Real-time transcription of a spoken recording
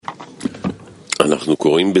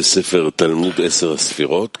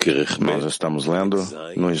Nós estamos lendo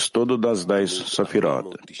no estudo das 10 Sefirot,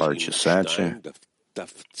 parte 7,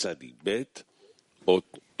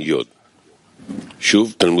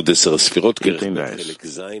 item 10.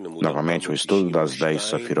 Novamente o estudo das 10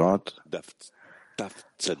 Sefirot,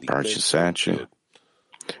 parte 7,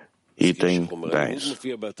 item 10.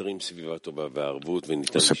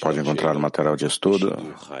 Você pode encontrar o material de estudo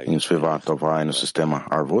em Svivat Tová e no sistema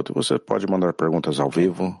Arvut. Você pode mandar perguntas ao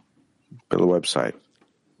vivo pelo website.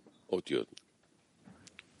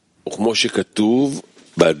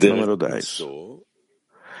 Número 10.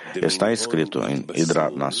 Está escrito em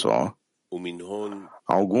Hidrat Nassó: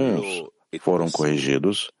 alguns foram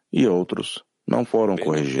corrigidos e outros não foram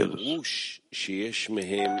corrigidos.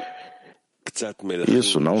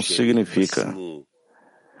 Isso não significa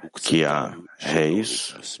que há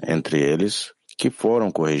reis entre eles que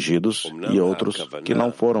foram corrigidos e outros que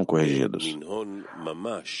não foram corrigidos.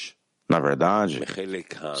 Na verdade,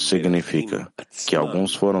 significa que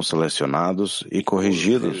alguns foram selecionados e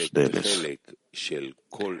corrigidos deles,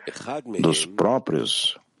 dos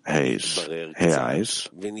próprios reis reais,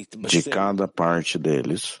 de cada parte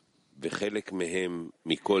deles,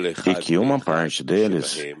 e que uma parte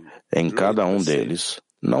deles, em cada um deles,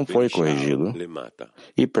 não foi corrigido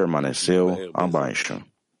e permaneceu abaixo.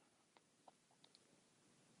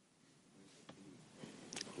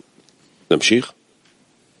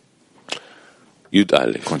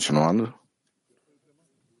 Continuando.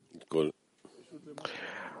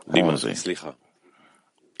 11.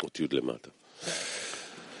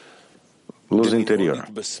 Luz interior.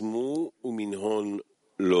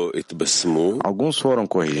 Alguns foram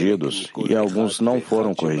corrigidos e alguns não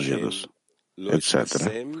foram corrigidos,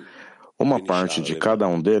 etc. Uma parte de cada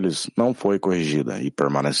um deles não foi corrigida e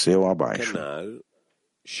permaneceu abaixo.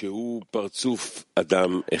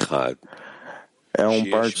 É um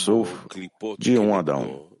partsuf de um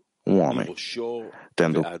Adão, um homem,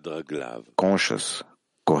 tendo conchas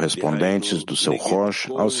correspondentes do seu rosh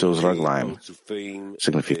aos seus raglaim,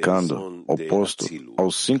 significando oposto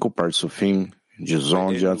aos 5 partsufim de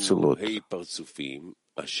Zon de Atzilut.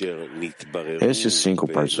 Estes 5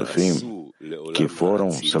 partsufim, que foram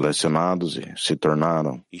selecionados e se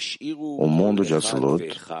tornaram o mundo de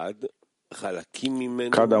Atzilut,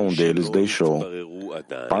 cada um deles deixou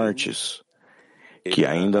partes que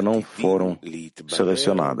ainda não foram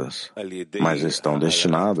selecionadas, mas estão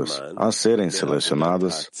destinadas a serem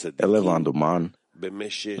selecionadas, elevando o man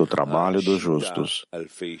do trabalho dos justos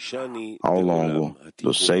ao longo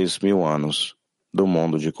dos 6.000 anos do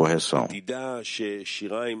mundo de correção.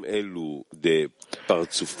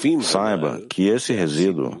 Saiba que esse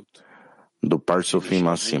resíduo do Parsufim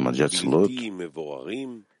acima de Atzilut,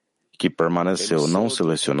 que permaneceu não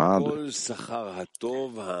selecionado,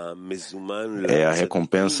 é a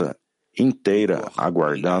recompensa inteira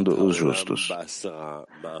aguardando os justos,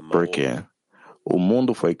 porque o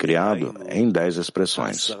mundo foi criado em 10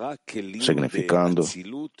 expressões, significando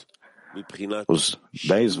os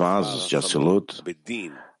 10 vasos de Atzilut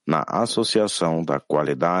na associação da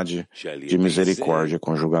qualidade de misericórdia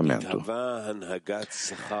com julgamento.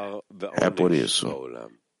 É por isso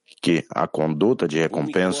que a conduta de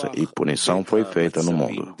recompensa e punição foi feita no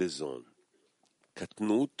mundo.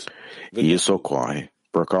 E isso ocorre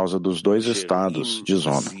por causa dos 2 estados de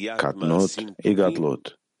zona, Katnut e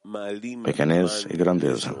Gadlut, pequenez e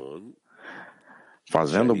grandeza.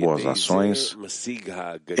 Fazendo boas ações,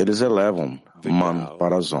 eles elevam man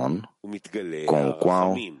para a zon, com o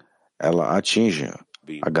qual ela atinge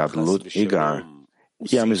a Gadlut e Gar,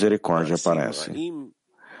 e a misericórdia aparece.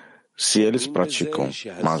 Se eles praticam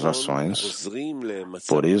más ações,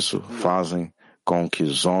 por isso fazem com que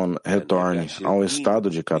Zon retorne ao estado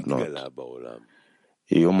de Kadnut,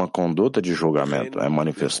 e uma conduta de julgamento é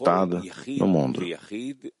manifestada no mundo.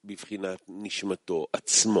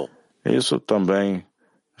 Isso também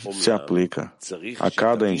se aplica a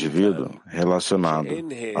cada indivíduo relacionado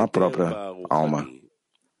à própria alma.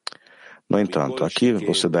 No entanto, aqui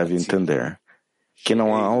você deve entender que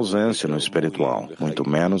não há ausência no espiritual, muito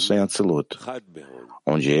menos em Atzilut,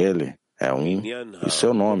 onde ele é um e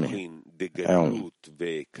seu nome é um.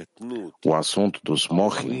 O assunto dos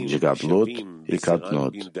mochim de Gadlut e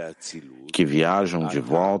Katnut, que viajam de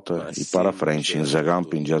volta e para frente em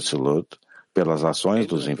Zegampim de Atzilut pelas ações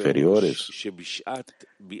dos inferiores,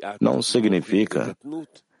 não significa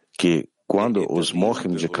que quando os mochim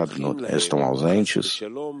de Katnut estão ausentes,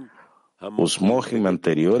 os mochim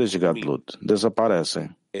anteriores de Gadlut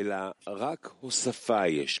desaparecem.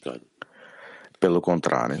 Pelo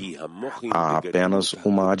contrário, há apenas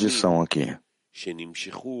uma adição aqui,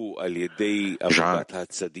 já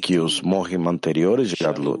que os Mohim anteriores de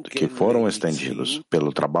Gadlut, que foram estendidos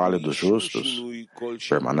pelo trabalho dos justos,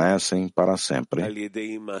 permanecem para sempre,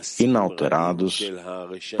 inalterados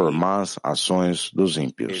por más ações dos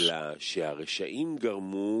ímpios.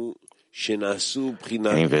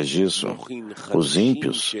 Em vez disso, os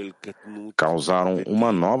ímpios causaram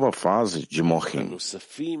uma nova fase de Mohim,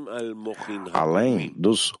 além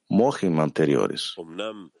dos Mohim anteriores.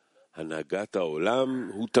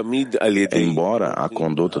 Embora a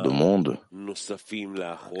conduta do mundo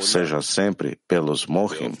seja sempre pelos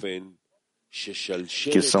Mohim,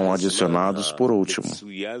 que são adicionados por último.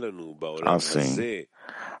 Assim,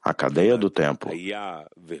 a cadeia do tempo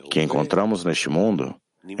que encontramos neste mundo,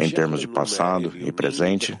 em termos de passado e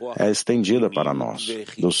presente, é estendida para nós,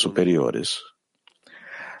 dos superiores,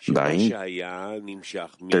 da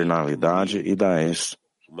internalidade e da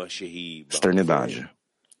externidade.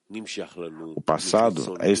 O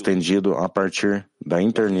passado é estendido a partir da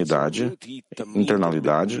internalidade,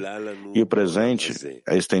 e o presente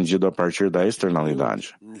é estendido a partir da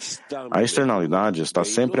externalidade. A externalidade está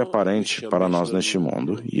sempre aparente para nós neste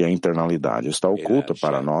mundo, e a internalidade está oculta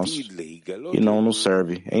para nós e não nos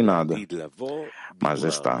serve em nada, mas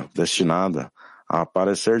está destinada a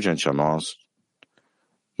aparecer diante de nós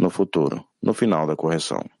no futuro, no final da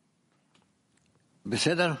correção.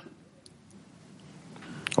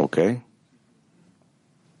 Ok?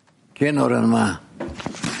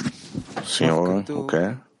 Senhor, ok?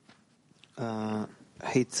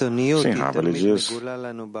 Sim, Rav, ele diz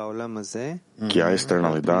que a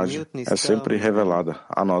externalidade é sempre revelada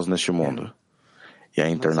a nós neste mundo e a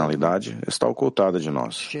internalidade está ocultada de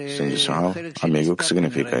nós. Sim, disse Rav. Amigo, o que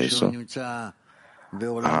significa isso?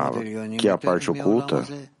 Rav, que a parte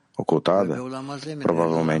ocultada,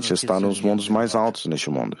 provavelmente está nos mundos mais altos neste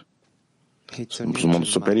mundo, nos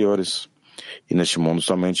mundos superiores. E neste mundo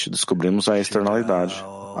somente descobrimos a externalidade.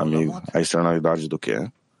 Amigo, a externalidade do quê?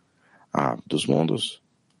 Dos mundos.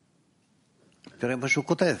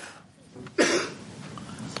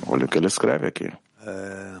 Olha o que ele escreve aqui.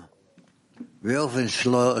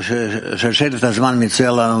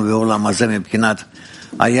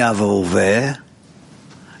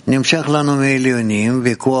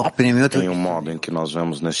 Em um modo em que nós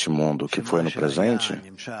vemos neste mundo que foi no presente,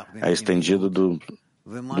 é estendido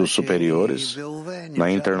dos superiores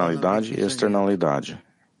na internalidade e externalidade,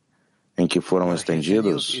 em que foram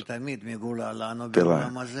estendidos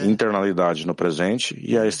pela internalidade no presente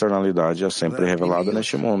e a externalidade é sempre revelada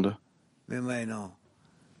neste mundo.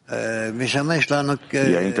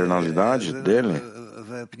 E a internalidade dele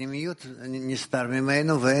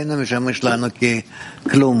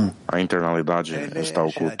a internalidade está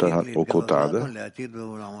ocultada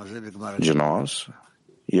de nós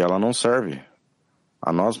e ela não serve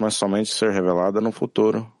a nós, mas somente ser revelada no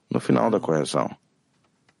futuro, no final da correção.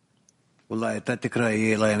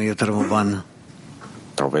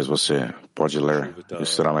 Talvez você pode ler,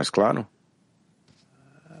 isso será mais claro?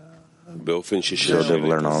 Se eu devo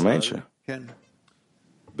ler novamente?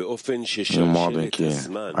 No modo em que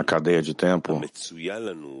a cadeia de tempo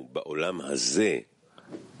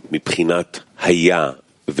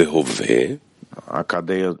a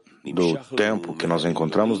cadeia do tempo que nós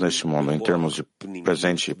encontramos neste mundo em termos de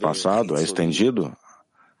presente e passado é estendido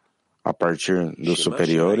a partir dos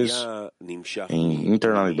superiores em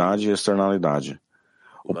internalidade e externalidade.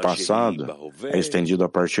 O passado é estendido a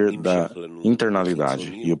partir da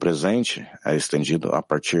internalidade e o presente é estendido a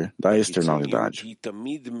partir da externalidade.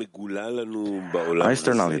 A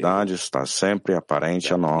externalidade está sempre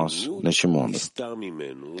aparente a nós neste mundo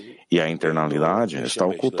e a internalidade está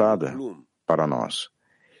ocultada para nós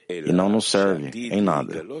e não nos serve em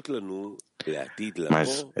nada,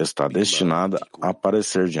 mas está destinada a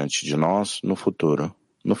aparecer diante de nós no futuro,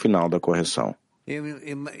 no final da correção.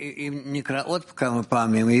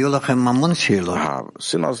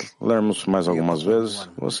 Se nós lermos mais algumas vezes,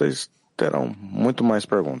 vocês terão muito mais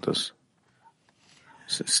perguntas.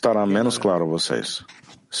 Estará menos claro a vocês.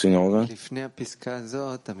 Sim, Olga?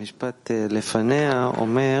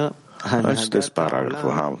 Antes desse parágrafo,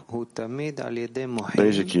 Rav,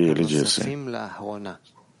 desde que ele disse que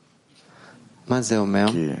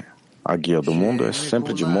a guia do mundo é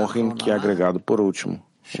sempre de Mohim, que é agregado por último.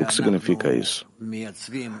 O que significa isso?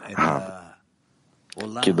 Rav,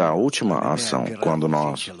 que da última ação, quando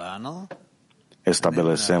nós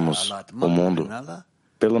estabelecemos o mundo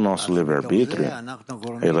pelo nosso livre-arbítrio,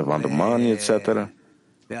 elevando Mani, etc.,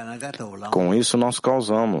 com isso nós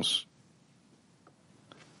causamos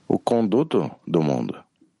o conduto do mundo.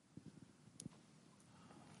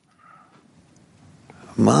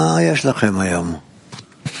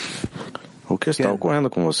 O que está ocorrendo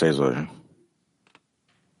com vocês hoje?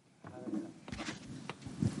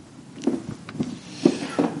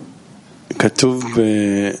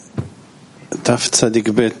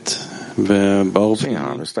 Sim,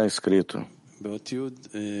 está escrito.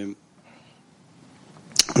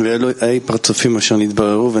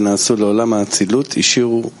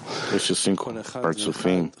 Estes 5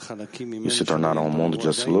 partsufim e se tornaram um mundo de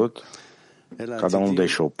Atzilut. Cada um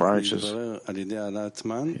deixou partes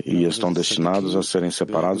e estão destinados a serem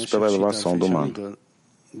separados pela elevação do man,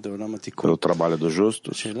 pelo trabalho dos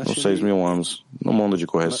justos, nos 6.000 anos, no mundo de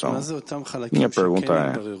correção. Minha pergunta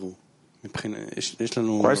é: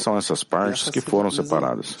 quais são essas partes que foram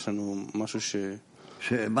separadas? Se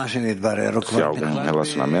há algum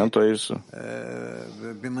relacionamento a isso?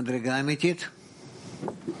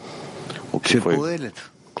 O que foi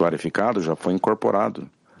clarificado já foi incorporado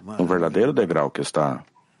no verdadeiro degrau que está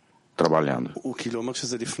trabalhando. O que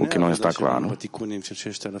não está claro.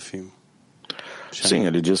 Sim,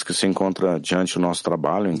 ele diz que se encontra diante do nosso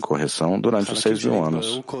trabalho em correção durante os 6.000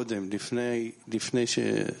 anos.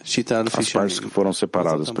 As partes que foram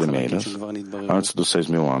separadas primeiras, antes dos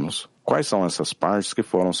 6.000 anos. Quais são essas partes que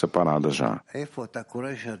foram separadas já?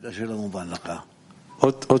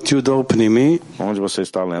 Onde você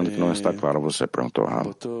está lendo que não está claro? Você perguntou,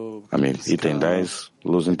 Rav. Amigo, item 10,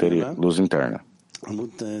 luz interna.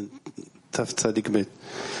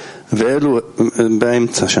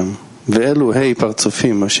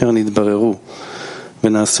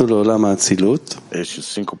 Estes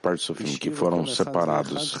 5 partsufim que foram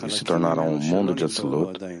separados e se tornaram um mundo de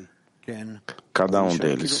Atzilut, cada um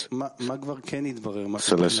deles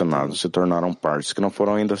selecionados se tornaram partes que não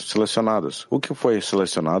foram ainda selecionadas. O que foi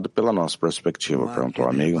selecionado pela nossa perspectiva? Perguntou o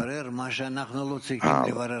amigo.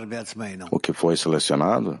 O que foi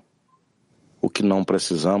selecionado? O que não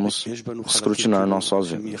precisamos escrutinar nós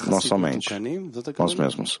somente, nós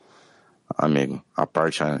mesmos. Amigo, a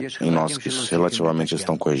parte em nós que relativamente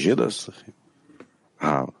estão corrigidas?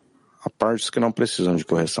 Há partes que não precisam de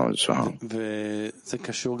correção, disse o Rav.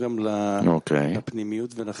 Ok.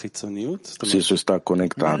 Se isso está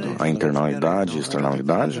conectado à internalidade e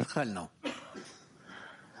externalidade?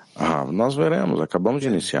 Nós veremos, acabamos de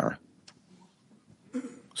iniciar.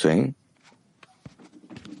 Sim.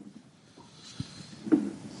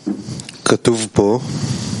 כתוב פה,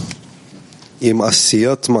 עם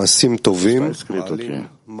עשיית מעשים טובים,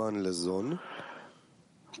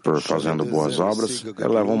 por fazendo boas obras,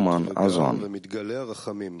 eleva o man a zona,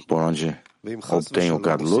 por onde obtém o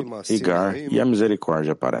gadlut e gar e a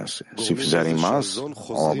misericórdia aparece. Se fizerem más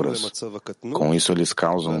obras, com isso eles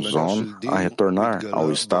causam zon a retornar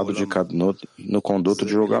ao estado de gadlut no conduto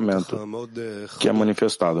de julgamento, que é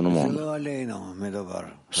manifestado no mundo.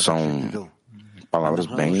 São palavras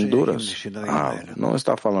bem duras. Não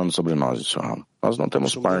está falando sobre nós, isso. Nós não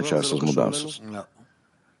temos parte a essas mudanças.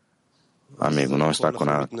 Amigo, não está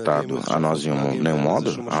conectado a nós de nenhum modo?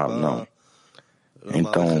 Não.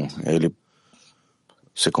 Então, ele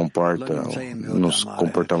se comporta, nos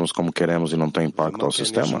comportamos como queremos e não tem impacto ao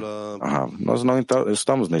sistema? Nós não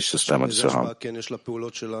estamos neste sistema, disse o Rav.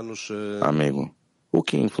 Amigo, o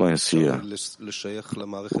que influencia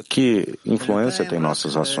tem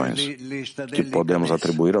nossas ações, que podemos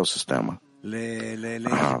atribuir ao sistema?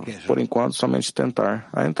 Por enquanto, somente tentar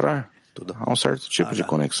entrar. Há um certo tipo de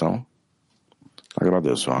conexão.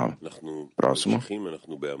 Agradeço, Rav. Próximo.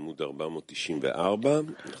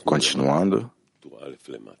 Continuando.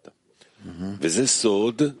 וזה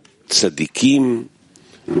סוד, צדיקים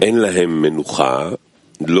אין להם מנוחה,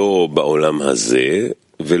 לא בעולם הזה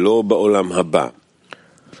ולא בעולם הבא.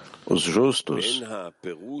 Os justos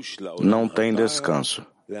não têm descanso,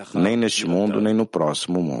 nem neste mundo, nem no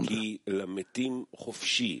próximo mundo.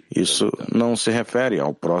 Isso não se refere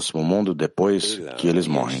ao próximo mundo depois que eles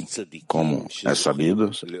morrem, como é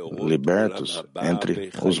sabido, libertos entre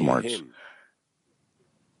os mortos.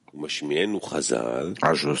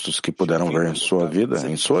 Há justos que puderam ver em sua vida.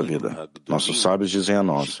 Nossos sábios dizem a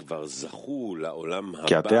nós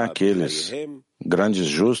que até aqueles grandes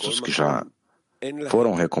justos que já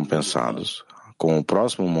foram recompensados com o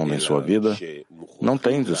próximo mundo em sua vida, não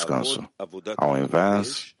têm descanso. Ao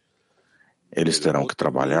invés, eles terão que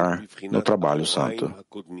trabalhar no trabalho santo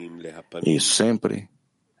e sempre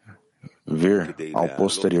vir ao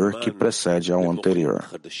posterior que precede ao anterior,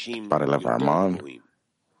 para levar man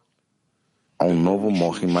a um novo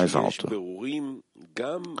morro mais alto.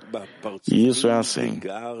 E isso é assim,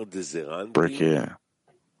 porque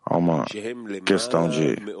há uma questão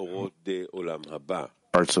de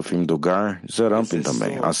partsufim do Gar, Zerampim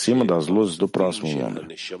também, acima das luzes do próximo mundo.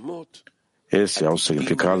 Esse é o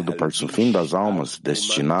significado do partsufim das almas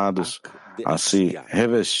destinadas a se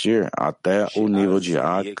revestir até o nível de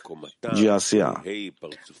Ak de Asiá.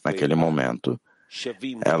 Naquele momento,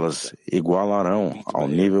 elas igualarão ao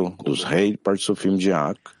nível dos reis Parsufim de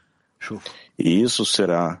Ak, e isso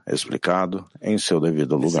será explicado em seu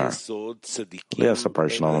devido lugar. Lê essa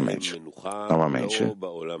parte novamente.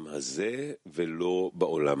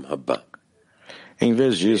 Em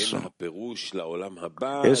vez disso,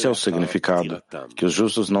 esse é o significado que os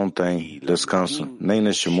justos não têm descanso nem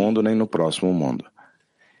neste mundo nem no próximo mundo.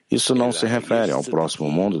 Isso não se refere ao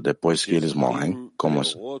próximo mundo depois que eles morrem, como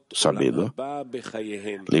sabido,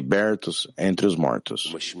 libertos entre os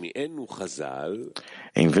mortos.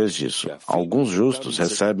 Em vez disso, alguns justos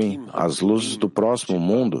recebem as luzes do próximo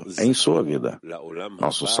mundo em sua vida.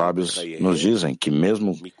 Nossos sábios nos dizem que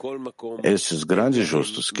mesmo esses grandes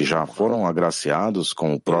justos que já foram agraciados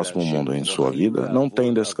com o próximo mundo em sua vida não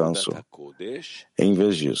têm descanso. Em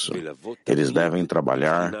vez disso, eles devem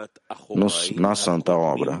trabalhar na santa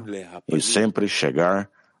obra e sempre chegar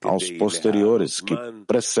aos posteriores que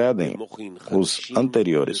precedem os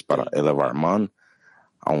anteriores para elevar Man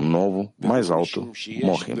a um novo, mais alto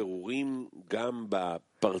Mohim.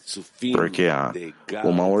 Porque há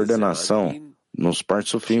uma ordenação nos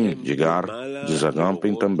Parsufim de Gar, de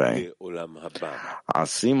Zagampin também,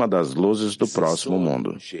 acima das luzes do próximo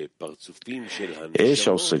mundo. Este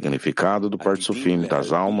é o significado do Parsufim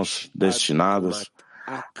das almas destinadas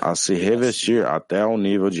a se revestir até ao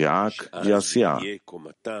nível de Ak de Asiá.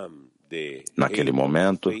 Naquele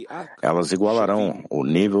momento, elas igualarão o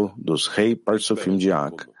nível dos rei Parsufim de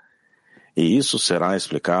Ak, e isso será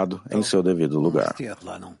explicado em seu devido lugar.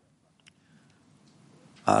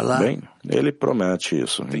 Bem, ele promete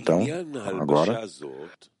isso. Então, agora,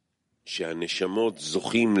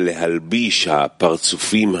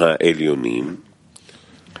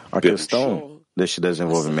 a questão deste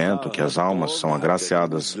desenvolvimento, que as almas são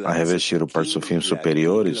agraciadas a revestir o Parsufim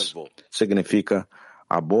superiores, significa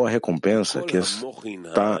a boa recompensa que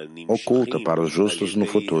está oculta para os justos no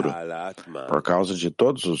futuro, por causa de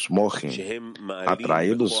todos os Mohim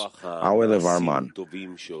atraídos ao elevar Man,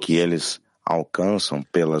 que eles alcançam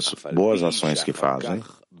pelas boas ações que fazem,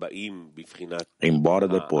 embora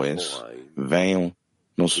depois venham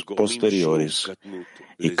nos posteriores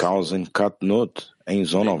e causem Katnut em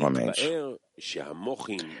Zon novamente.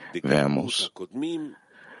 Vemos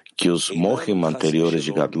que os Mohim anteriores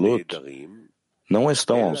de Gadlut não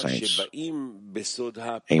estão ausentes.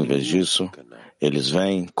 Em vez disso, eles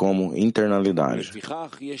vêm como internalidade.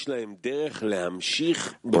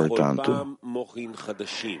 Portanto,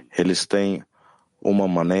 eles têm uma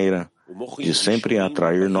maneira de sempre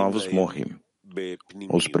atrair novos Mohim.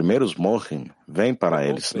 Os primeiros Mohim vêm para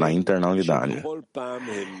eles na internalidade,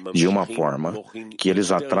 de uma forma que eles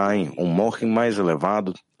atraem um Mohim mais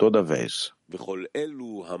elevado toda vez.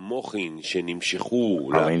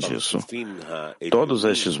 Além disso, todos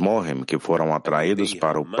estes Mohim que foram atraídos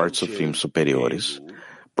para o Parsufim superiores,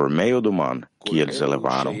 por meio do Man que eles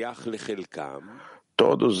elevaram,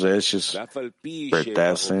 todos estes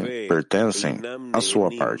pertencem à sua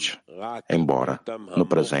parte, embora no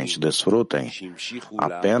presente desfrutem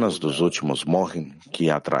apenas dos últimos Mohim que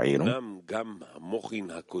atraíram.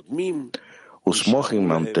 Os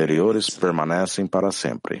Mohim anteriores permanecem para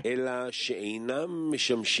sempre.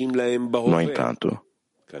 No entanto,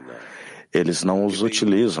 eles não os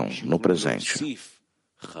utilizam no presente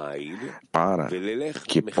para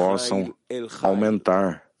que possam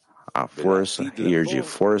aumentar a força e ir de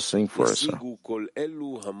força em força.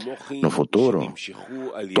 No futuro,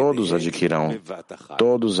 todos adquirirão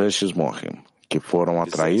todos estes Mohim que foram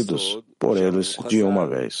atraídos por eles de uma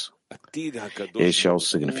vez. Este é o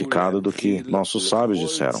significado do que nossos sábios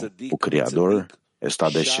disseram. O Criador está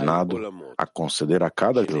destinado a conceder a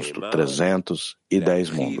cada justo 310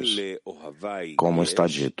 mundos. Como está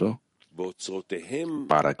dito,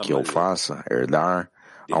 para que eu faça herdar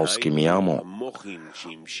aos que me amam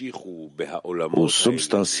o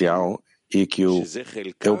substancial e que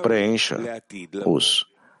eu preencha os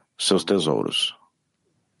seus tesouros.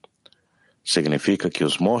 Significa que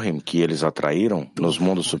os Mohim que eles atraíram nos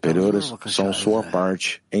mundos superiores são sua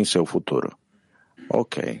parte em seu futuro.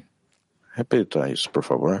 Ok. Repita isso, por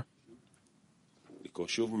favor.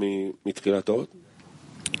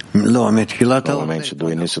 Novamente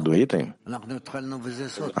do início do item?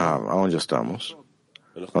 Onde estamos?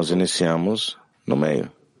 Nós iniciamos no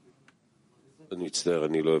meio.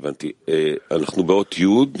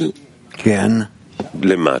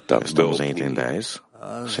 Estamos em item 10.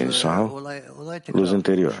 Sensual, luz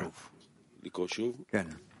interior.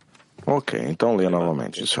 Ok, então leia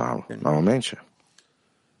novamente, sensual. Novamente.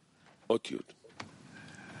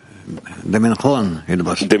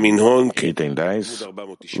 Item 10,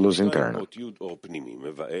 luz interna.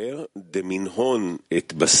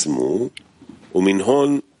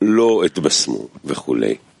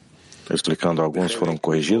 Explicando, alguns foram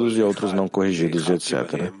corrigidos e outros não corrigidos,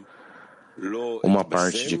 etc. Uma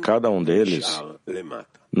parte de cada um deles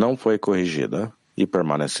não foi corrigida e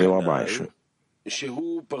permaneceu abaixo.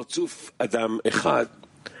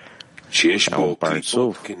 É um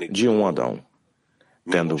parzuf de um Adão,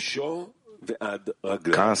 tendo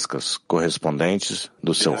cascas correspondentes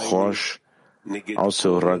do seu Rosh ao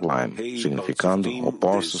seu Raglaim, significando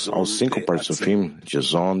opostos aos 5 parzufim de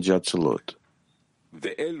Zon de Atzilut.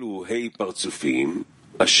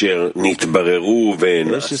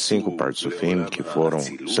 Estes 5 parzufim que foram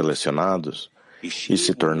selecionados e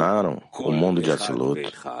se tornaram o mundo de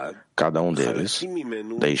Atzilut, cada um deles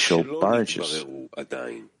deixou partes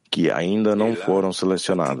que ainda não foram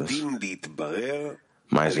selecionadas,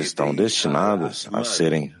 mas estão destinadas a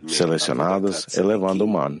serem selecionadas, elevando o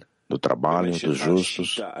man do trabalho dos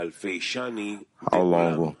justos ao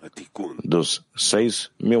longo dos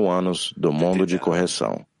 6.000 anos do mundo de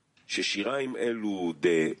correção.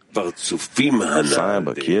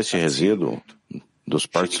 Saiba que este resíduo dos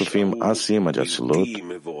parzufim acima de Atzilut,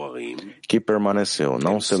 que permaneceu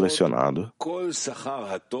não selecionado,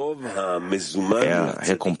 é a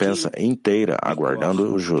recompensa inteira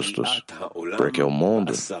aguardando os justos, porque o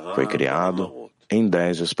mundo foi criado em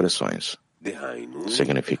 10 expressões,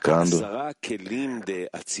 significando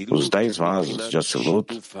os 10 vasos de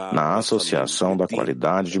Atzilut na associação da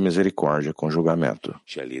qualidade de misericórdia com julgamento.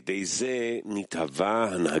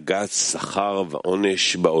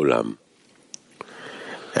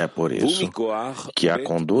 É por isso que a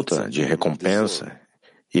conduta de recompensa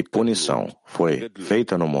e punição foi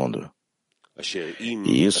feita no mundo.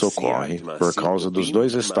 E isso ocorre por causa dos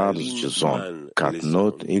 2 estados de Zon,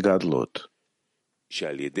 Katnut e Gadlut.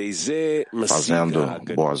 Fazendo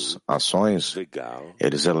boas ações,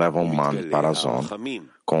 eles elevam man para Zon,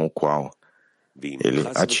 com o qual ele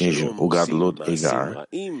atinge o Gadlut e Gar,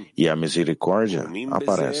 e a misericórdia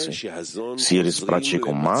aparece. Se eles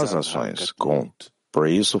praticam más ações, por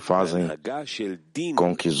isso fazem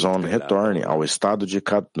com que Zon retorne ao estado de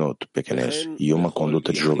Katnut, pequenez, e uma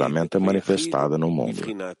conduta de julgamento é manifestada no mundo.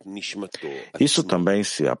 Isso também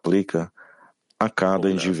se aplica a cada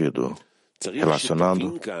indivíduo,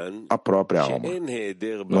 relacionando a própria alma.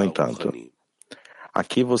 No entanto,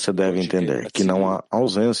 aqui você deve entender que não há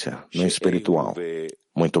ausência no espiritual,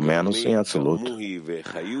 muito menos em Atzilut,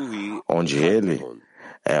 onde ele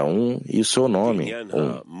é um e seu nome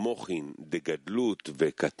um.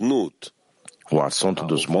 O assunto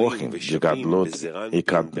dos Mochim de Gadlut e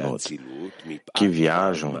Katnut, que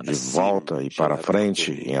viajam de volta e para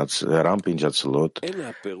frente em Rampim de Atzilut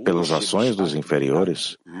pelas ações dos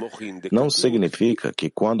inferiores, não significa que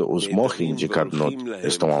quando os Mochim de Katnut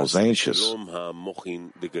estão ausentes,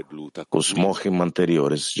 os Mochim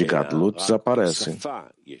anteriores de Gadlut desaparecem.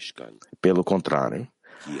 Pelo contrário,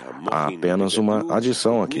 há apenas uma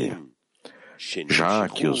adição aqui, já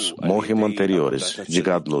que os Mochim anteriores de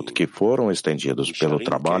Gadlut que foram estendidos pelo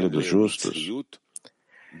trabalho dos justos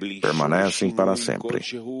permanecem para sempre,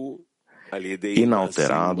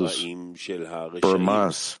 inalterados por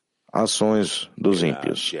más ações dos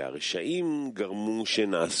ímpios.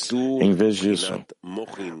 Em vez disso,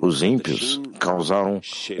 os ímpios causaram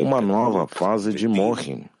uma nova fase de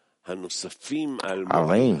Mochim,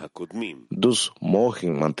 além dos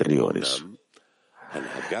Mochim anteriores.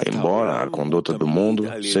 Embora a conduta do mundo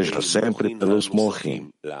seja sempre pelos Mochim,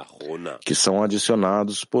 que são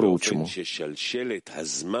adicionados por último.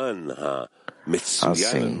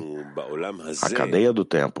 Assim, a cadeia do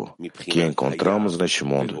tempo que encontramos neste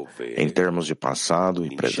mundo, em termos de passado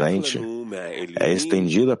e presente, é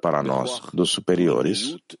estendida para nós dos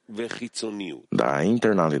superiores, da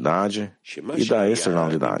internalidade e da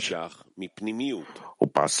externalidade. O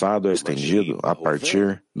passado é estendido a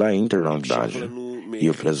partir da internalidade e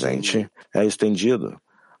o presente é estendido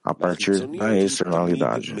a partir da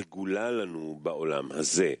externalidade.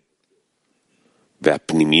 A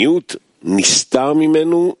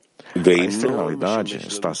externalidade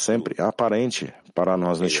está sempre aparente para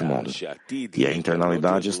nós neste mundo, e a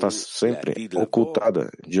internalidade está sempre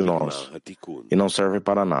ocultada de nós, e não serve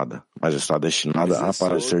para nada, mas está destinada a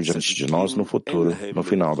aparecer diante de nós no futuro, no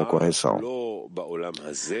final da correção.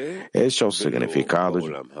 Este é o significado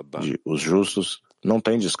de os justos não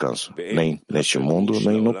têm descanso, nem neste mundo,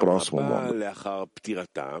 nem no próximo mundo.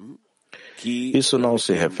 Isso não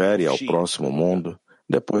se refere ao próximo mundo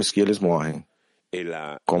depois que eles morrem,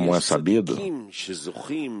 como é sabido,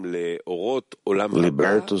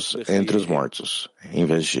 libertos entre os mortos. Em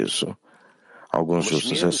vez disso, alguns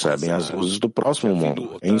justos recebem as luzes do próximo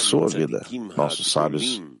mundo em sua vida. Nossos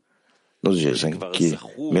sábios nos dizem que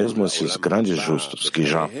mesmo esses grandes justos que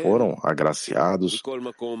já foram agraciados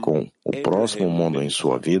com o próximo mundo em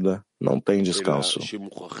sua vida não têm descanso.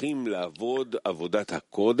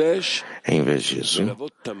 Em vez disso,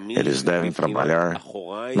 eles devem trabalhar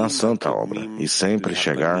na santa obra e sempre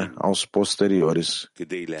chegar aos posteriores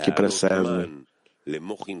que precedem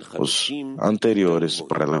os anteriores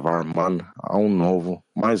para levar man a um novo,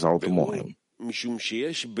 mais alto Mohim.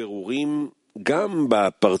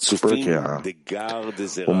 Porque há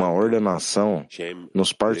uma ordenação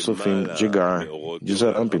nos Partsufim de Gar, de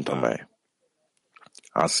Zerampin também,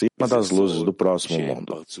 acima das luzes do próximo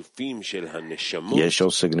mundo. E este é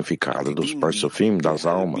o significado dos Partsufim das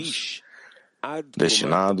almas,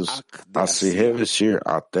 destinados a se revestir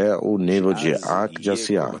até o nível de Ak de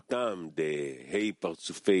Asiyah.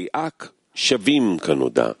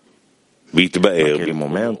 Naquele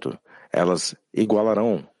momento, elas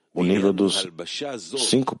igualarão o nível dos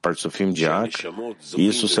 5 Partsufim de Ak, e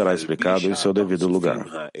isso será explicado em seu devido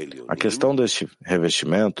lugar. A questão deste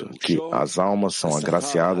revestimento, que as almas são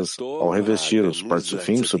agraciadas ao revestir os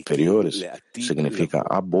Partsufim superiores, significa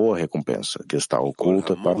a boa recompensa que está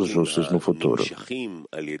oculta para os justos no futuro.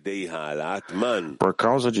 Por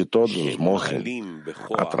causa de todos os Mohim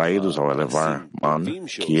atraídos ao elevar man,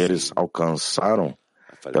 que eles alcançaram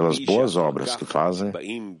pelas boas obras que fazem,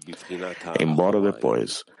 embora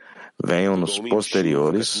depois venham nos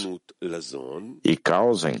posteriores e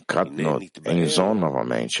causem Katnut em Zon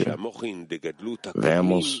novamente,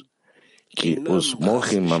 vemos que os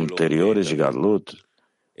Mohim anteriores de Gadlut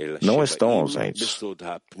não estão ausentes.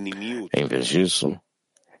 Em vez disso,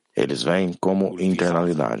 eles vêm como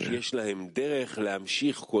internalidade.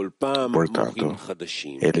 Portanto,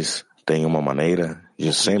 eles têm uma maneira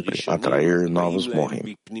de sempre atrair novos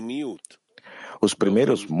Mohim. Os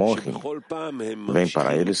primeiros Mohim vêm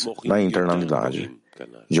para eles na internalidade,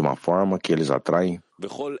 de uma forma que eles atraem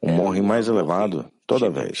um Mohim mais elevado toda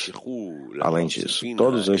vez. Além disso,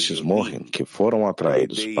 todos estes Mohim que foram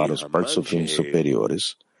atraídos para os Partsufim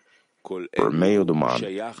superiores, por meio do man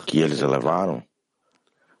que eles elevaram,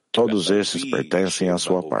 todos estes pertencem à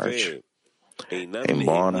sua parte.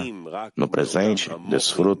 Embora, no presente,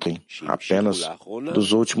 desfrutem apenas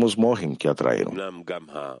dos últimos Mohim que atraíram.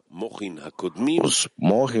 Os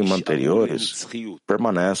Mohim anteriores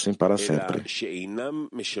permanecem para sempre.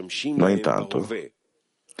 No entanto,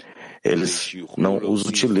 eles não os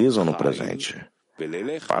utilizam no presente,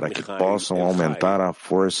 para que possam aumentar a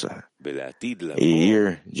força e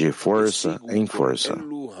ir de força em força.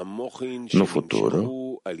 No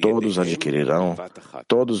futuro, todos adquirirão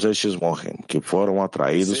todos estes Mohim que foram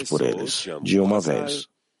atraídos por eles de uma vez.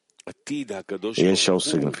 Este é o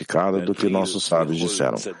significado do que nossos sábios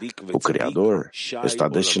disseram. O Criador está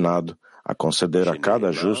destinado a conceder a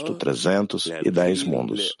cada justo 310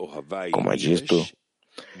 mundos. Como é dito,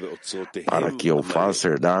 para que eu faça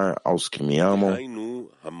herdar aos que me amam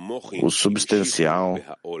o substancial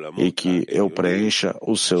e que eu preencha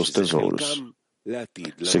os seus tesouros.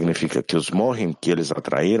 Significa que os Mohim que eles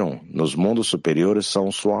atraíram nos mundos superiores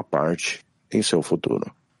são sua parte em seu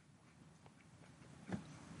futuro.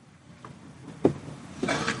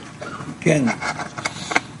 Ken.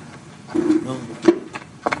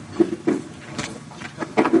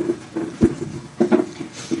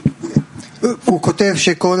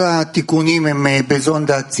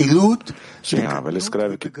 Sim, ele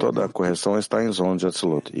escreve que toda a correção está em Zon de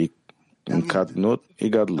Atzilut e em Katnut e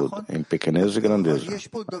Gadlut, em pequenez e grandeza,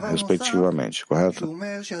 respectivamente, correto?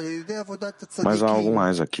 Mas há algo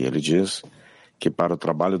mais aqui. Ele diz que para o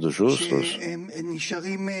trabalho dos justos,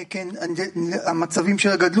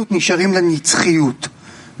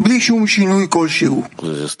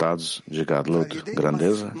 os estados de Gadlut,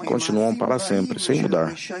 grandeza, continuam para sempre, sem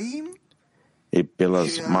mudar. E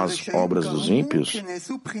pelas más obras dos ímpios,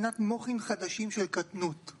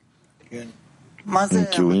 em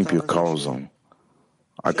que o ímpio causam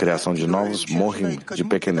a criação de novos Mohim de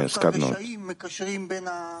pequenez, Kadnut.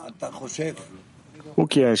 O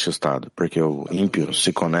que é este estado? Porque o ímpio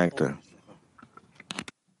se conecta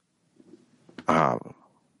a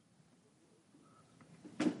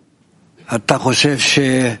אתה חושב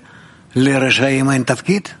שלרשעים אין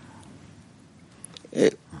תפקיד?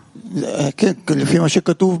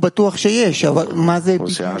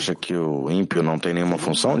 Você acha que o ímpio não tem nenhuma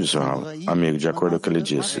função, disse o amigo, de acordo com o que ele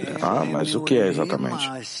disse? Ah, mas o que é exatamente?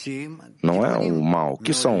 Não é o mal. O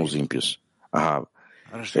que são os ímpios?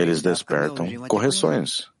 Eles despertam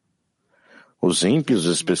correções. Os ímpios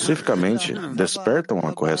especificamente despertam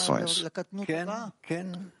a correções.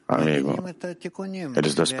 Amigo,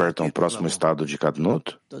 eles despertam o próximo estado de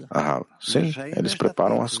Kadnut? Sim, eles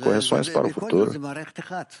preparam as correções para o futuro.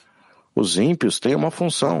 Os ímpios têm uma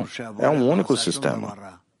função, é um único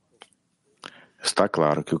sistema. Está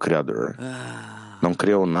claro que o Criador não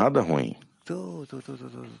criou nada ruim.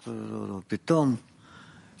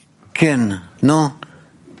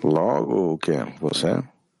 Logo, o que? Você?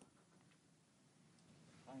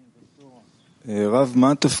 רב,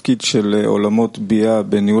 מה התפקיד של עולמות ביאה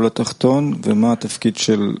בניהול התחתון, ומה התפקיד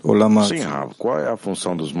של עולם Sim, Rav, qual é a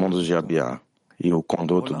função dos mundos de Abiá e o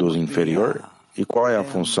conduto do inferior? E qual é a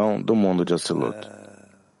função do mundo de Atzilut?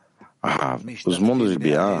 Os mundos de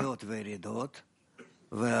Biá,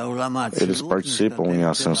 eles participam em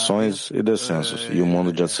ascensões e descensos, e o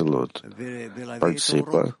mundo de Atzilut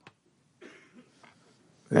participa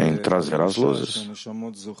em trazer as luzes.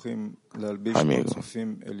 Amigo,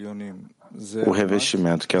 o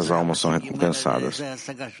revestimento que as almas são recompensadas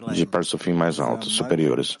de parsufim mais altos,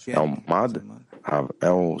 superiores, é o Mad? É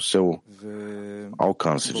o seu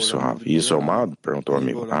alcance, disse o Rav. E isso é o Mad? Perguntou o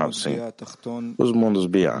amigo. Sim. Os mundos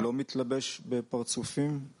Biá.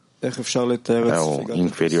 É o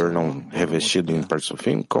inferior não revestido em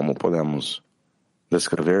parsufim? Como podemos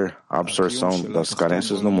descrever a absorção das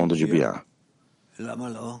carências no mundo de Biá?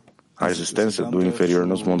 A existência do inferior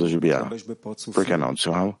nos mundos de Biá. Por que não, disse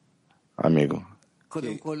o Rav? Amigo,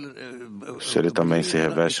 se ele também se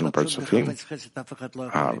reveste no parsufim?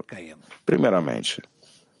 Primeiramente,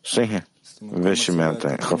 sem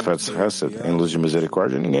vestimenta em Chafetz Chesed, em luz de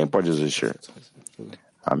misericórdia, ninguém pode existir.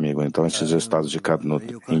 Amigo, então esses estados de Kadnut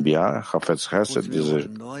em Biá, Chafetz Chesed, dizer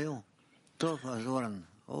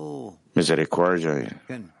misericórdia.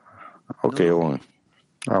 Ok,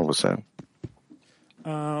 você.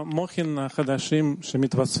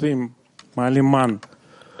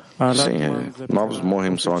 Sim, novos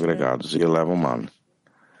mohim são agregados e elevam o man.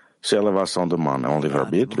 Se a elevação do man é um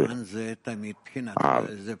livre-arbítrio,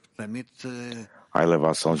 a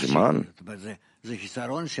elevação de man,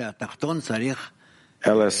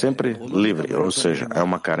 ela é sempre livre, ou seja, é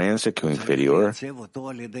uma carência que o inferior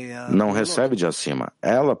não recebe de acima.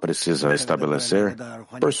 Ela precisa estabelecer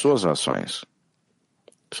por suas ações.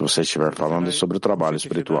 Se você estiver falando sobre o trabalho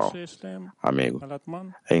espiritual, amigo,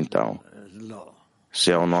 então, se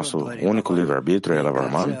é o nosso único livre-arbítrio, elevar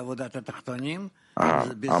man,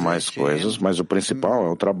 há mais coisas, mas o principal é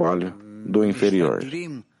o trabalho do inferior.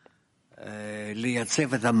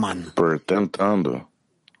 Por tentando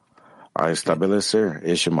a estabelecer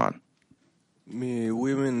este man.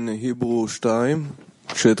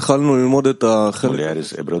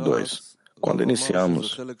 Mulheres Hebreu 2. Quando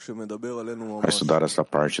iniciamos a estudar essa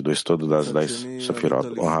parte do estudo das 10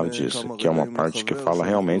 Sefirot, o Rav disse que é uma parte que fala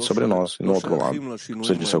realmente sobre nós. E no outro lado,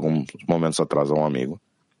 você disse alguns momentos atrás a um amigo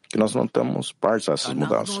que nós não temos parte dessas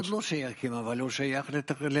mudanças.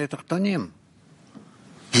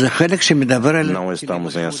 Não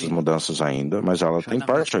estamos em essas mudanças ainda, mas ela tem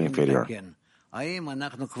parte ao inferior.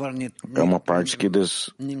 É uma parte que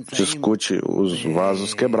discute os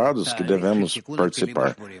vasos quebrados que devemos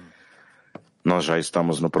participar. Nós já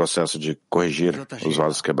estamos no processo de corrigir os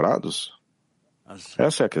vasos quebrados?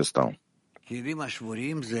 Essa é a questão.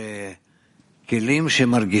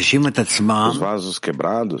 Os vasos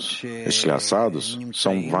quebrados, estilhaçados,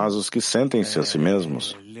 são vasos que sentem-se a si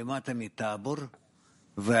mesmos,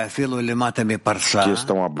 que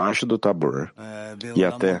estão abaixo do tabor e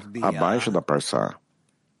até abaixo da parsá.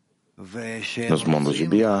 Nos mundos de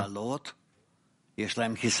Biá,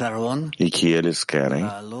 e que eles querem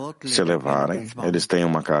se elevarem, eles têm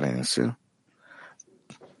uma carência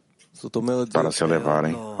para se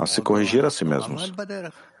elevarem a se corrigir a si mesmos.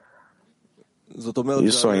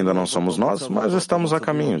 Isso ainda não somos nós, mas estamos a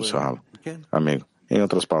caminho, Senhor. Amigo, em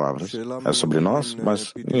outras palavras, é sobre nós,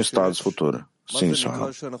 mas em estados futuros. Sim,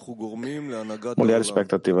 Senhor. Mulher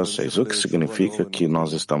expectativa 6. O que significa que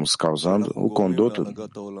nós estamos causando o conduto?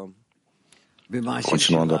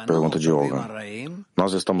 Continuando a pergunta de Olga,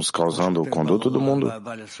 nós estamos causando o conduto do mundo?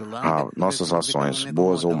 Nossas ações,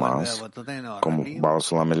 boas ou más, como Baal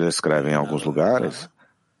HaSulam ele escreve em alguns lugares,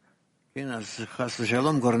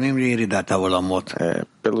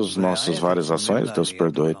 pelas nossas várias ações, Deus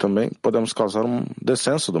perdoe também, podemos causar um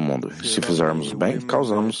descenso do mundo. E se fizermos bem,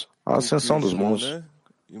 causamos a ascensão dos mundos.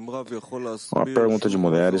 Uma pergunta de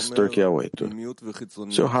mulheres, Turquia 8.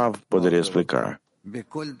 Se o Rav poderia explicar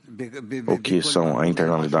o que são a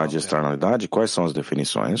internalidade e externalidade? Quais são as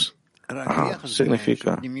definições?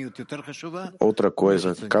 Significa outra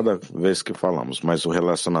coisa cada vez que falamos, mas o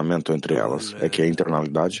relacionamento entre elas é que a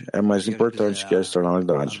internalidade é mais importante que a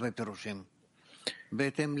externalidade.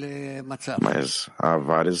 Mas há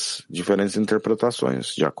várias diferentes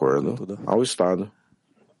interpretações, de acordo ao estado.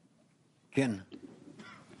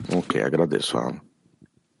 Ok, agradeço, Alan.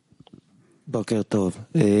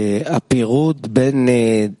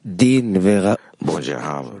 Bom dia,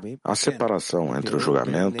 Alan. A separação entre o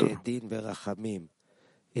julgamento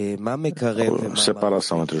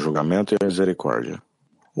e a misericórdia.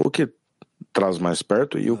 O que traz mais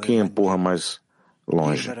perto e o que empurra mais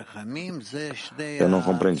longe? Eu não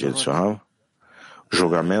compreendi isso, Alan.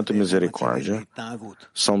 Julgamento e misericórdia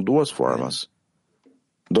são duas formas,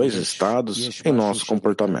 dois estados em nosso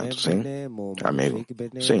comportamento, sim? Amigo,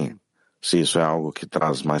 sim. Se isso é algo que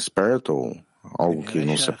traz mais perto ou algo que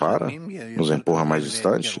nos separa, nos empurra mais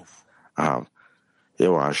distante,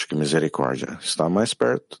 eu acho que misericórdia está mais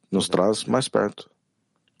perto, nos traz mais perto.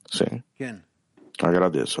 Sim.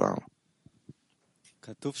 Agradeço, Alan.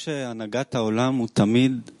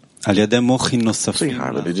 Sim,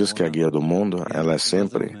 ele diz que a guia do mundo, ela é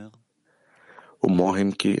sempre o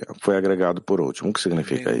Mohim que foi agregado por último. O que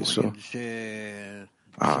significa isso?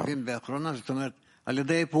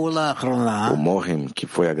 O Mohim que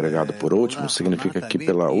foi agregado por último significa que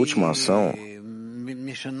pela última ação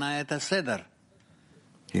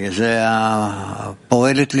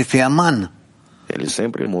ele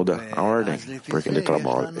sempre muda a ordem, porque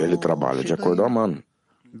ele trabalha de acordo a Aman.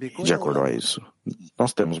 De acordo a isso,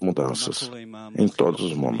 nós temos mudanças em todos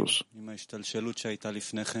os mundos.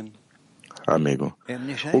 Amigo,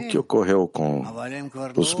 o que ocorreu com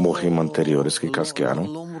os Mohim anteriores que casquearam?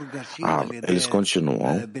 Eles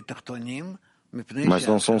continuam, mas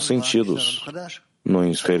não são sentidos no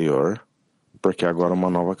inferior, porque agora uma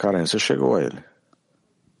nova carência chegou a ele.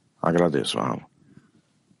 Agradeço, Alan.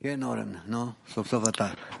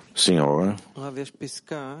 Senhor,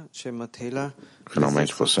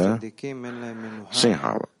 finalmente você? Sim,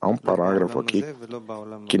 Raul. Há um parágrafo aqui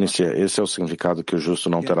que inicia: esse é o significado que o justo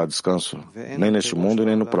não terá descanso, nem neste mundo e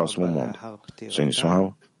nem no próximo mundo. Sim,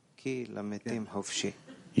 Raul.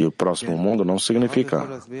 E o próximo mundo não significa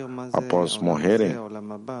após morrerem,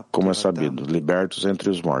 como é sabido, libertos entre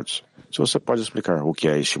os mortos. Se você pode explicar o que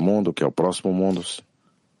é este mundo, o que é o próximo mundo,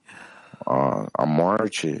 a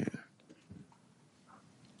morte.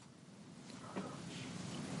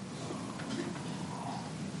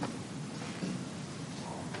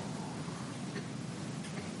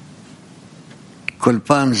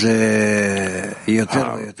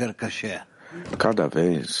 Cada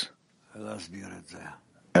vez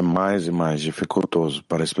é mais e mais dificultoso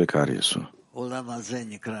para explicar isso.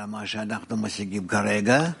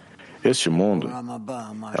 Este mundo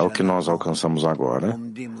é o que nós alcançamos agora.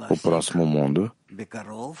 O próximo mundo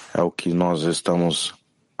é o que nós estamos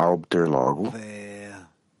a obter logo.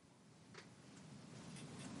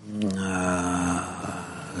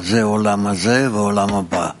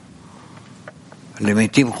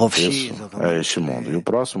 Isso é este mundo e o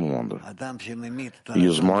próximo mundo. E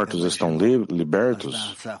os mortos estão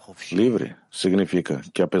libertos, livre, significa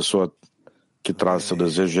que a pessoa que traz seu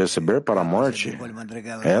desejo de receber para a morte,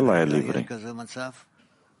 ela é livre.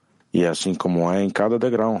 E é assim como é em cada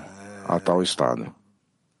degrau, a tal estado.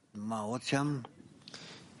 O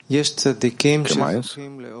que mais?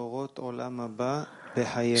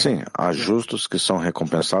 Sim, há justos que são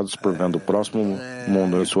recompensados por vendo o próximo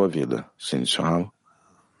mundo em sua vida. Sim, senhor.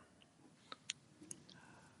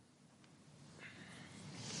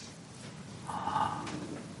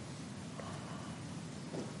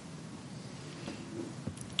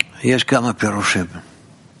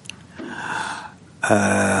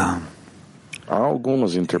 Há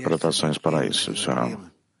algumas interpretações para isso, senhor.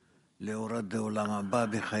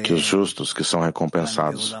 Que os justos que são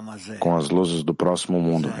recompensados com as luzes do próximo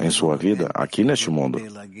mundo em sua vida, aqui neste mundo.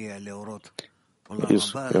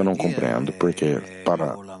 Isso eu não compreendo, porque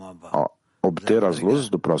para obter as luzes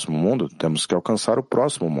do próximo mundo, temos que alcançar o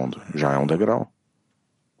próximo mundo. Já é um degrau.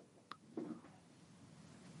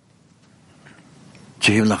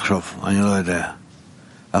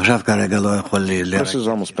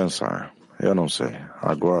 Precisamos pensar. Eu não sei.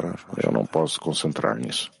 Agora eu não posso concentrar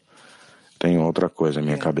nisso. Tenho outra coisa em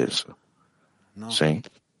minha cabeça. Sim.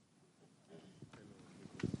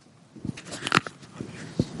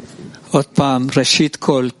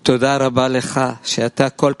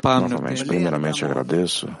 Novamente, primeiramente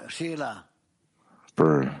agradeço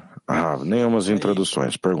por nenhumas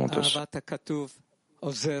introduções, perguntas.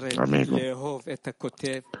 Amigo,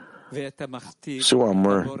 se o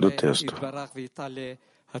amor do texto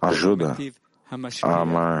ajuda a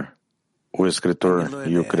amar o escritor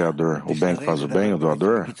e o criador, o bem que faz o bem, o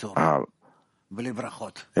doador,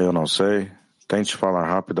 eu não sei. Tente falar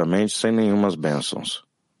rapidamente, sem nenhumas bênçãos.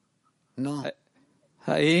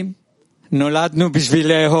 Se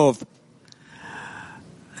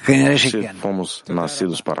fomos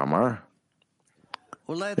nascidos para amar,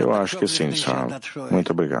 eu acho que sim, Sal.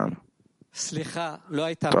 Muito obrigado.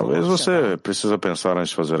 Talvez você precisa pensar antes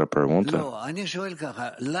de fazer a pergunta.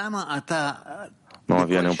 Não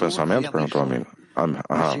havia nenhum pensamento? Perguntou o amigo.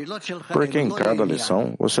 Porque em cada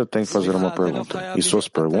lição você tem que fazer uma pergunta. E suas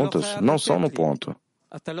perguntas não são no ponto.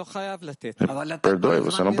 Perdoe,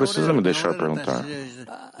 você não precisa me deixar perguntar.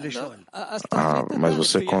 Mas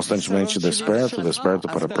você constantemente desperta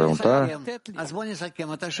para perguntar.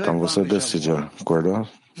 Então você decide, acordou?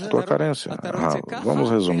 Tua carência.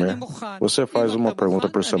 Vamos resumir. Você faz uma pergunta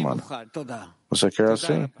por semana. Você quer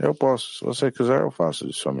assim? Eu posso. Se você quiser, eu faço,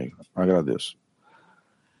 disse o amigo. Agradeço.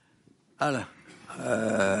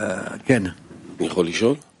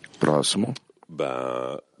 Próximo.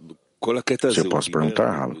 Se eu posso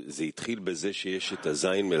perguntar,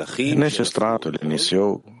 neste extrato ele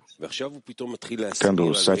iniciou tendo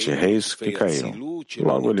os 7 reis que caíram.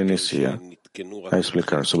 Logo ele inicia a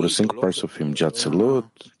explicar sobre os 5 parsufim de Atzilut,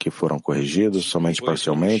 que foram corrigidos somente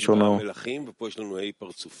parcialmente ou não.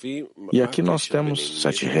 E aqui nós temos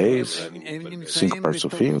 7 reis, 5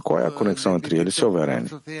 parsufim. Qual é a conexão entre eles, se houver N?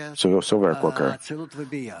 Se houver qualquer.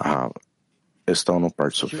 Estão no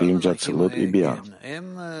parsufim de Atzilut e Biá.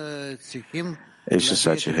 Estes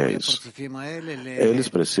 7 reis, eles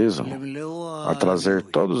precisam trazer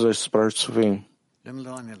todos estes parsufim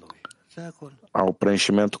ao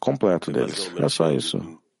preenchimento completo deles. É só isso.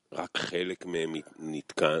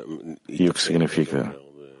 E o que significa?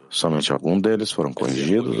 Somente algum deles foram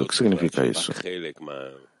corrigidos? O que significa isso?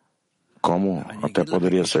 Como até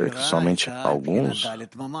poderia ser que somente alguns?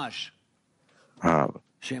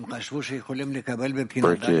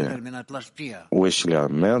 Porque o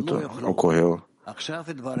estilhamento ocorreu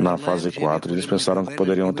na fase 4. Eles pensaram que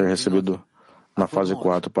poderiam ter recebido na fase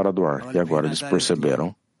 4 para doar. E agora eles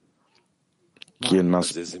perceberam que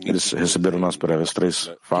eles receberam nas prévias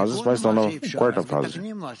 3 fases, mas estão na 4ª fase.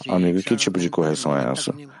 Amigo, que tipo de correção é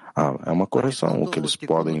essa? É uma correção. O que eles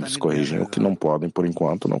podem, eles corrigem. O que não podem, por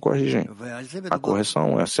enquanto, não corrigem. A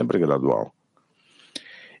correção é sempre gradual.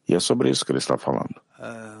 E é sobre isso que ele está falando.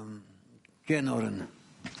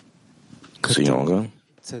 Sim, Olga.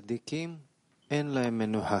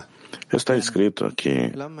 Está escrito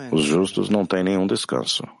que os justos não têm nenhum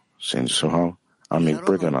descanso. Sim, disse o Raul. Amigo,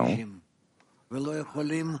 por que não?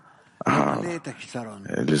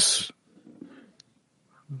 Eles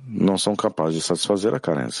não são capazes de satisfazer a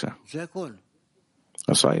carência.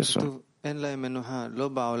 É só isso.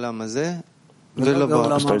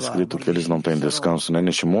 Está escrito que eles não têm descanso nem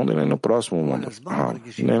neste mundo e nem no próximo mundo.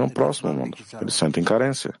 Nem no próximo mundo. Eles sentem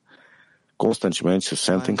carência. Constantemente se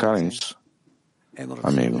sentem carentes.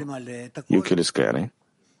 Amigo. E o que eles querem?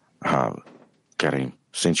 Querem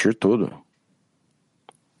sentir tudo.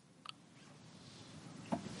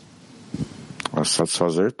 A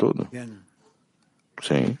satisfazer tudo.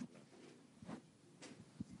 Sim.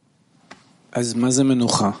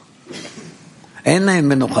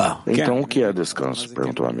 Então, o que é descanso?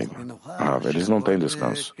 Perguntou o amigo. Eles não têm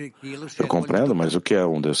descanso. Eu compreendo, mas o que é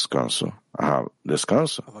um descanso?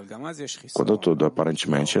 Descanso? Quando tudo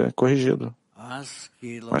aparentemente é corrigido.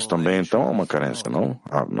 Mas também, então, há uma carência, não?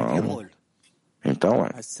 Não. Então,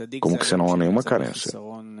 como que se não há nenhuma carência?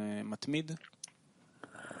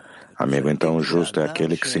 Amigo, então o justo é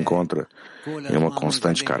aquele que se encontra em uma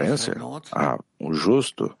constante carência? O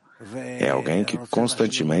justo é alguém que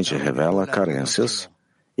constantemente revela carências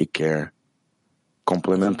e quer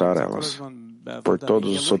complementar elas por todo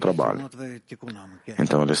o seu trabalho.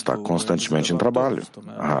 Então ele está constantemente em trabalho,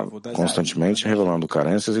 constantemente revelando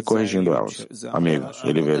carências e corrigindo elas. Amigo,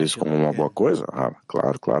 ele vê isso como uma boa coisa?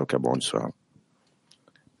 Claro que é bom disso.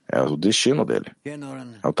 É o destino dele.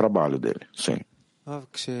 É o trabalho dele, sim.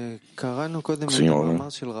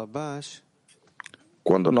 Senhor,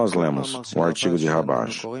 quando nós lemos o artigo de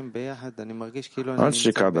Rabash, antes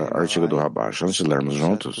de cada artigo do Rabash, antes de lermos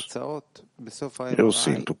juntos, eu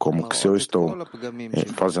sinto como que se eu estou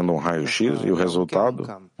fazendo um raio-x e o resultado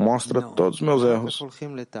mostra todos os meus erros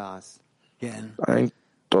em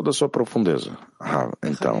toda a sua profundeza.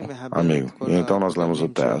 Então, amigo, e então nós lemos o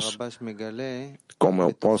teste. Como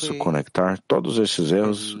eu posso conectar todos esses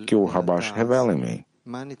erros que o Rabash revela em mim?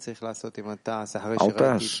 Ao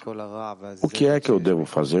teste, o que é que eu devo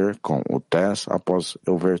fazer com o teste após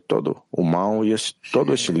eu ver todo o mal e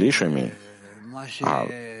todo este lixo em mim?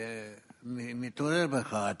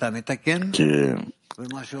 Que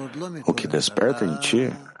o que desperta em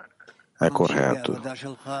ti é correto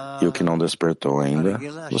e o que não despertou ainda,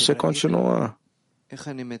 você continua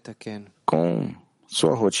com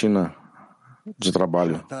sua rotina de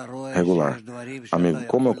trabalho regular. Amigo,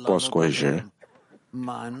 como eu posso corrigir?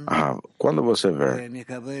 Quando você vê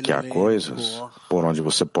que há coisas por onde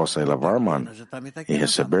você possa elevar man e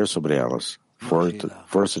receber sobre elas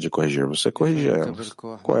força de corrigir, você corrige elas.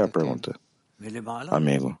 Qual é a pergunta?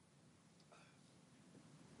 Amigo.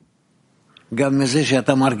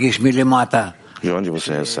 De onde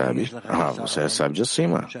você recebe? Você recebe de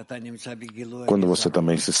cima. Quando você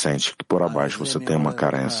também se sente que por abaixo você tem uma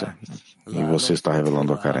carência e você está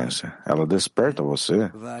revelando a carência, ela desperta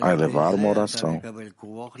você a elevar uma oração.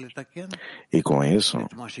 E com isso,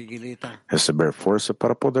 receber força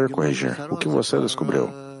para poder corrigir. O que você descobriu?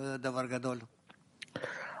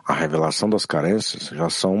 A revelação das carências já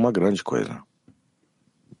são uma grande coisa.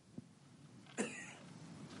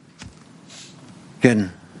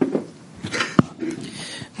 Ele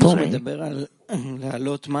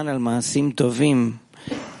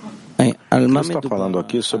está falando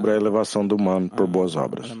aqui sobre a elevação do man por boas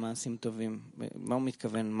obras.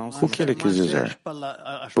 O que ele quis dizer?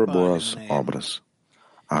 Por boas obras.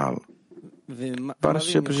 Vários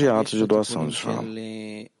tipos de atos de doação de chão.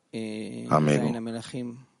 Amigo,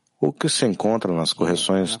 o que se encontra nas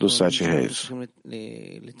correções dos 7 reis?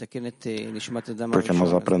 Porque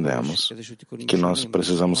nós aprendemos que nós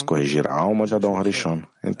precisamos corrigir a alma de Adão Harishon.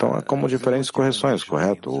 Então é como diferentes correções,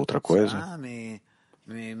 correto? Outra coisa?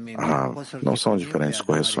 Não são diferentes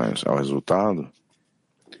correções. É o resultado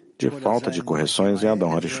de falta de correções em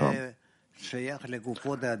Adão Harishon.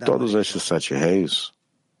 Todos estes 7 reis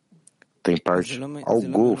têm parte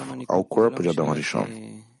ao corpo de Adão Harishon.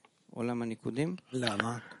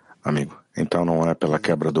 Amigo, então não é pela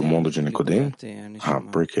quebra do mundo de Nicodim?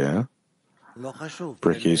 Por quê?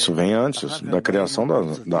 Porque isso vem antes da criação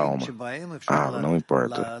da alma. Não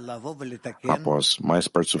importa. Após mais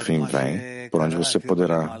Parsufim vem, por onde você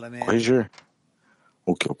poderá corrigir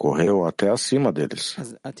o que ocorreu até acima deles.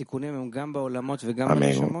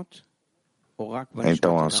 Amigo,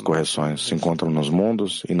 então as correções se encontram nos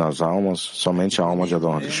mundos e nas almas, somente a alma de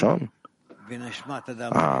Adão Harishon?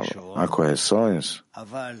 Há correções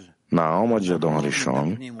na alma de Adão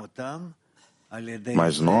Harishon,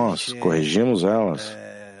 mas nós corrigimos elas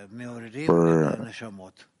por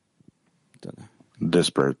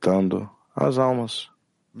despertando as almas.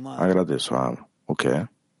 Agradeço, o quê?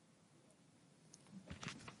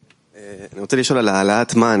 אני רוצה לשאול על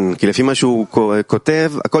העלאת מן, כי לפי מה שהוא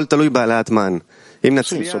כותב, הכל תלוי בהעלאת מן.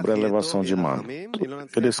 Sim, sobre a elevação de man.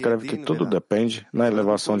 Ele escreve que tudo depende na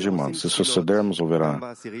elevação de man. Se sucedermos,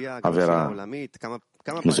 haverá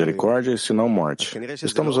misericórdia e se não morte.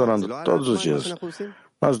 Estamos orando todos os dias,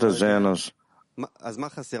 nas dezenas,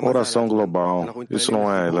 oração global. Isso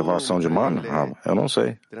não é elevação de man? Eu não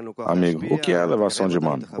sei. Amigo, o que é elevação de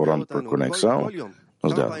man? Orando por conexão?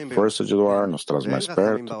 Nos dá força de doar, nos traz mais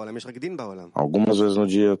perto. Algumas vezes no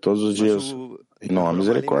dia, todos os dias. E não há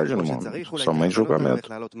misericórdia no mundo, somente julgamento.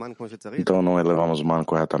 Então não elevamos man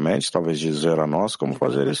corretamente, talvez dizer a nós como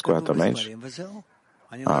fazer isso corretamente.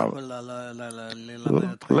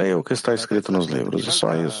 Leia o que está escrito nos livros, e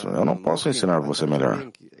só isso. Eu não posso ensinar você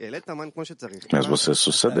melhor. Mas você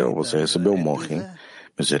sucedeu, você recebeu o mohin.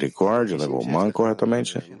 Misericórdia, levou o man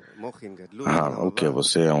corretamente. O que?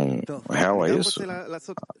 Você é um réu a isso?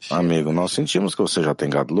 Amigo, nós sentimos que você já tem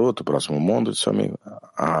gadlut, o próximo mundo, disse amigo.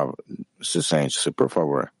 Se sente-se, por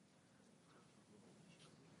favor.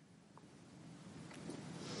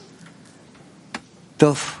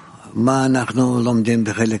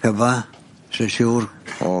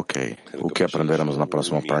 Ok. O que aprenderemos na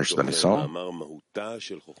próxima parte da lição?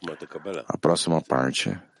 A próxima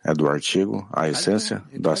parte é do artigo A Essência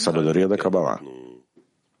da Sabedoria da Kabbalah.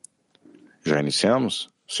 Já iniciamos?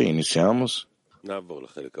 Sim, iniciamos.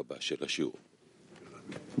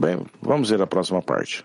 Bem, vamos ver a próxima parte.